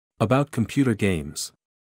About computer games.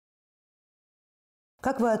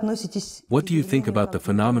 What do you think about the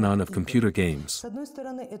phenomenon of computer games?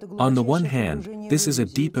 On the one hand, this is a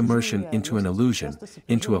deep immersion into an illusion,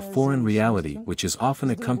 into a foreign reality which is often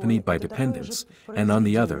accompanied by dependence, and on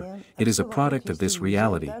the other, it is a product of this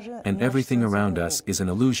reality, and everything around us is an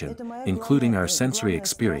illusion, including our sensory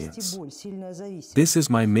experience. This is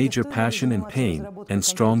my major passion and pain, and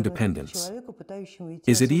strong dependence.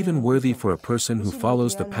 Is it even worthy for a person who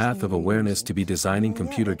follows the path of awareness to be designing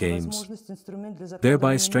computer games,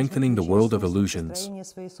 thereby strengthening the world of illusions?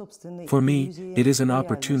 For me, it is an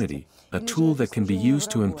opportunity, a tool that can be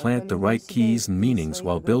used to implant the right keys and meanings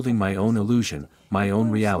while building my own illusion, my own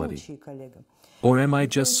reality. Or am I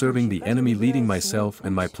just serving the enemy, leading myself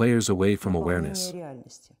and my players away from awareness?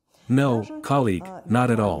 No, colleague, not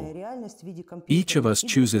at all. Each of us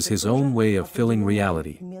chooses his own way of filling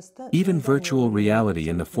reality. Even virtual reality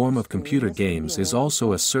in the form of computer games is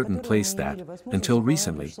also a certain place that, until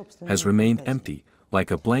recently, has remained empty,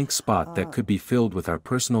 like a blank spot that could be filled with our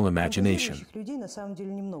personal imagination.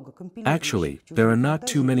 Actually, there are not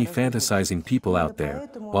too many fantasizing people out there,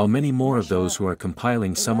 while many more of those who are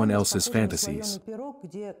compiling someone else's fantasies.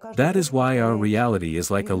 That is why our reality is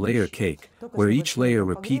like a layer cake, where each layer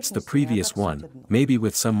repeats the previous one, maybe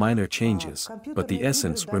with some minor changes, but the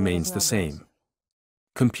essence remains the same.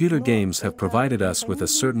 Computer games have provided us with a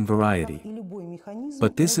certain variety.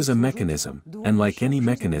 But this is a mechanism, and like any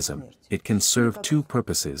mechanism, it can serve two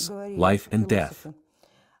purposes, life and death.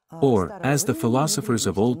 Or, as the philosophers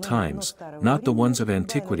of old times, not the ones of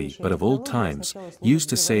antiquity but of old times, used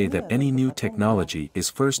to say that any new technology is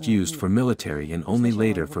first used for military and only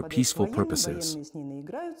later for peaceful purposes.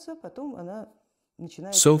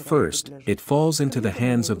 So first, it falls into the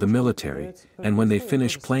hands of the military, and when they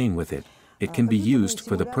finish playing with it, it can be used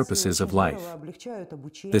for the purposes of life.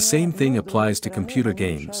 The same thing applies to computer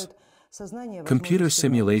games. Computer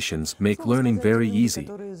simulations make learning very easy,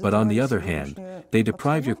 but on the other hand, they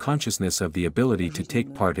deprive your consciousness of the ability to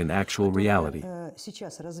take part in actual reality.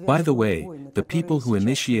 By the way, the people who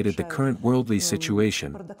initiated the current worldly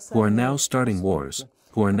situation, who are now starting wars,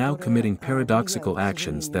 who are now committing paradoxical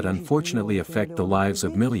actions that unfortunately affect the lives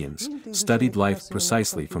of millions, studied life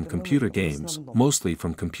precisely from computer games, mostly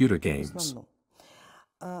from computer games.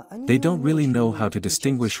 They don't really know how to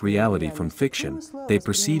distinguish reality from fiction, they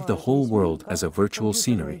perceive the whole world as a virtual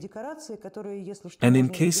scenery. And in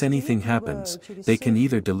case anything happens, they can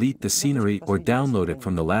either delete the scenery or download it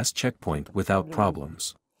from the last checkpoint without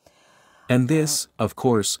problems. And this, of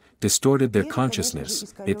course, distorted their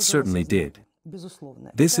consciousness, it certainly did.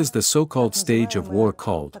 This is the so-called stage of war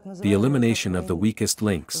called the elimination of the weakest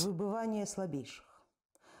links.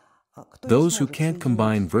 Those who can't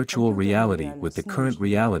combine virtual reality with the current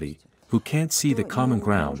reality, who can't see the common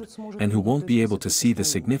ground, and who won't be able to see the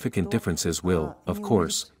significant differences will, of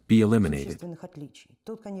course, be eliminated.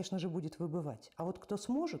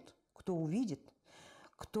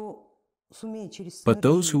 But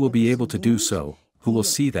those who will be able to do so, who will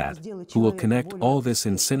see that, who will connect all this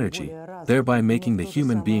in synergy, thereby making the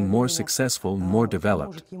human being more successful and more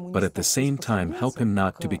developed, but at the same time help him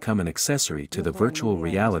not to become an accessory to the virtual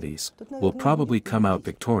realities, will probably come out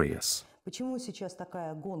victorious.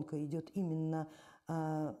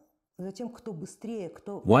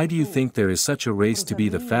 Why do you think there is such a race to be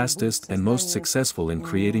the fastest and most successful in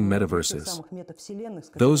creating metaverses?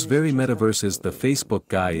 Those very metaverses the Facebook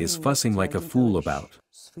guy is fussing like a fool about.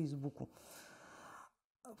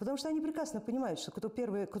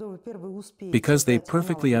 Because they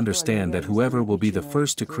perfectly understand that whoever will be the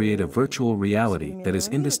first to create a virtual reality that is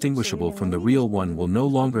indistinguishable from the real one will no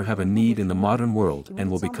longer have a need in the modern world and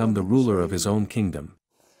will become the ruler of his own kingdom.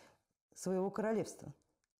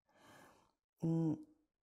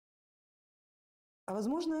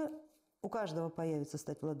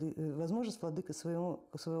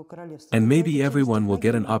 And maybe everyone will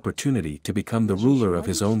get an opportunity to become the ruler of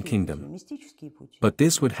his own kingdom. But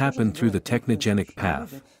this would happen through the technogenic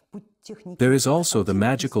path. There is also the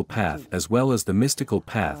magical path as well as the mystical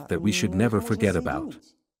path that we should never forget about.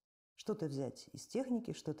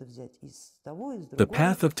 The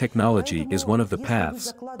path of technology is one of the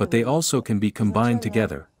paths, but they also can be combined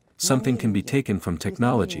together. Something can be taken from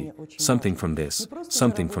technology, something from this,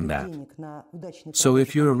 something from that. So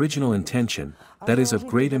if your original intention, that is of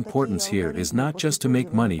great importance here, is not just to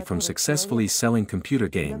make money from successfully selling computer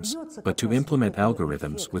games, but to implement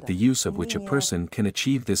algorithms with the use of which a person can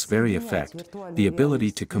achieve this very effect, the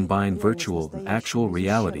ability to combine virtual and actual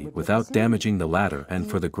reality without damaging the latter and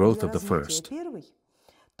for the growth of the first,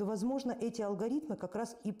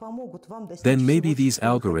 then maybe these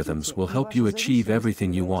algorithms will help you achieve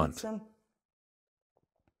everything you want.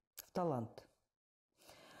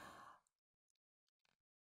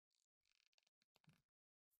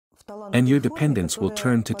 And your dependence will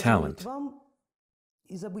turn to talent.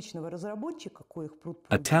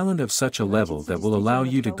 A talent of such a level that will allow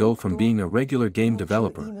you to go from being a regular game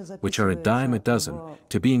developer, which are a dime a dozen,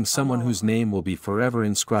 to being someone whose name will be forever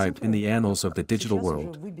inscribed in the annals of the digital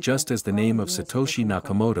world, just as the name of Satoshi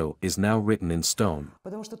Nakamoto is now written in stone.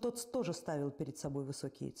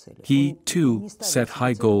 He, too, set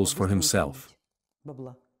high goals for himself.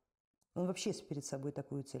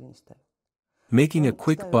 Making a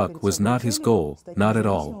quick buck was not his goal, not at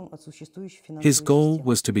all. His goal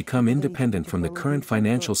was to become independent from the current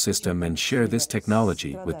financial system and share this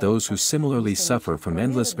technology with those who similarly suffer from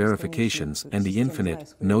endless verifications and the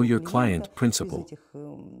infinite know your client principle.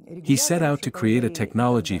 He set out to create a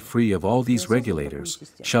technology free of all these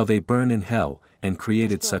regulators, shall they burn in hell, and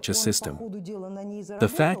created such a system. The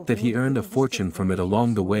fact that he earned a fortune from it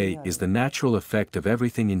along the way is the natural effect of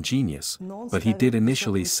everything ingenious, but he did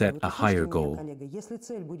initially set a higher goal.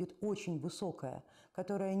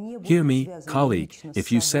 Hear me, colleague,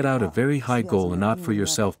 if you set out a very high goal not for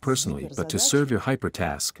yourself personally but to serve your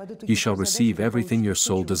hypertask, you shall receive everything your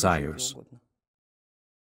soul desires.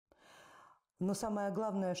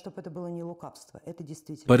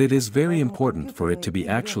 But it is very important for it to be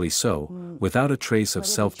actually so, without a trace of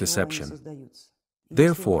self-deception.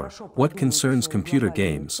 Therefore, what concerns computer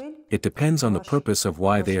games, it depends on the purpose of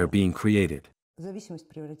why they are being created.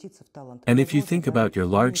 And if you think about your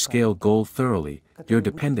large-scale goal thoroughly, your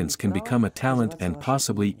dependence can become a talent and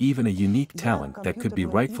possibly even a unique talent that could be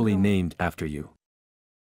rightfully named after you.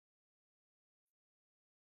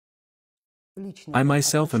 I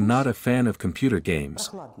myself am not a fan of computer games,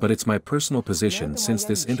 but it's my personal position since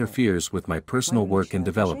this interferes with my personal work and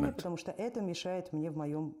development.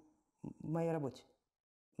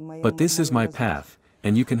 But this is my path,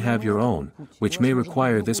 and you can have your own, which may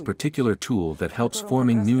require this particular tool that helps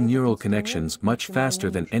forming new neural connections much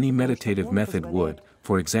faster than any meditative method would,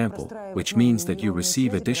 for example, which means that you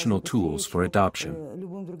receive additional tools for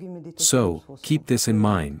adoption. So, keep this in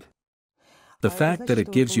mind. The fact that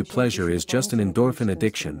it gives you pleasure is just an endorphin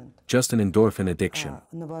addiction, just an endorphin addiction.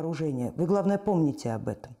 Вы, главное, помните об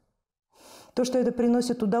этом. То, что это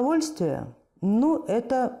приносит удовольствие, ну,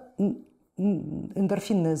 это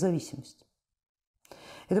эндорфинная зависимость.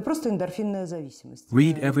 Это просто эндорфинная зависимость.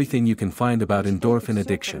 Read everything you can find about endorphin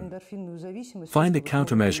addiction. Find a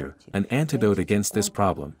countermeasure, an antidote against this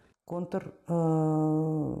problem. В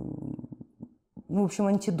общем,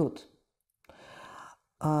 антидот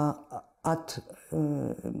от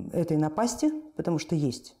этой напасти, потому что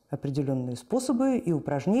есть определенные способы и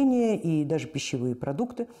упражнения, и даже пищевые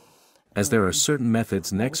продукты. As there are certain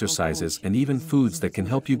methods and exercises and even foods that can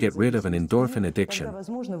help you get rid of an endorphin addiction. Тогда,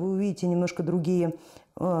 возможно, вы увидите немножко другие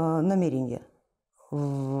намерения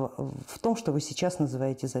в том, что вы сейчас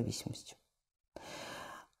называете зависимостью.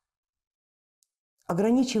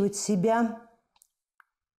 Ограничивать себя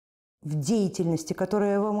в деятельности,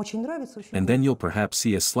 которая вам очень нравится, очень And then you'll perhaps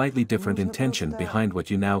see a slightly different intention behind what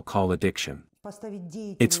you now call addiction.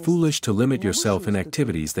 It's foolish to limit yourself in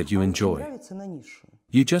activities that you enjoy.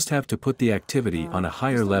 You just have to put the activity on a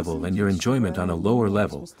higher level and your enjoyment on a lower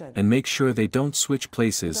level, and make sure they don't switch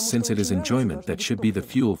places since it is enjoyment that should be the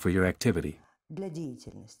fuel for your activity.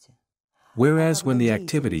 Whereas when the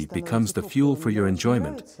activity becomes the fuel for your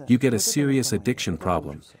enjoyment, you get a serious addiction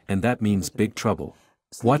problem, and that means big trouble.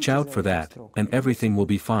 Watch out for that, and everything will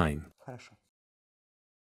be fine.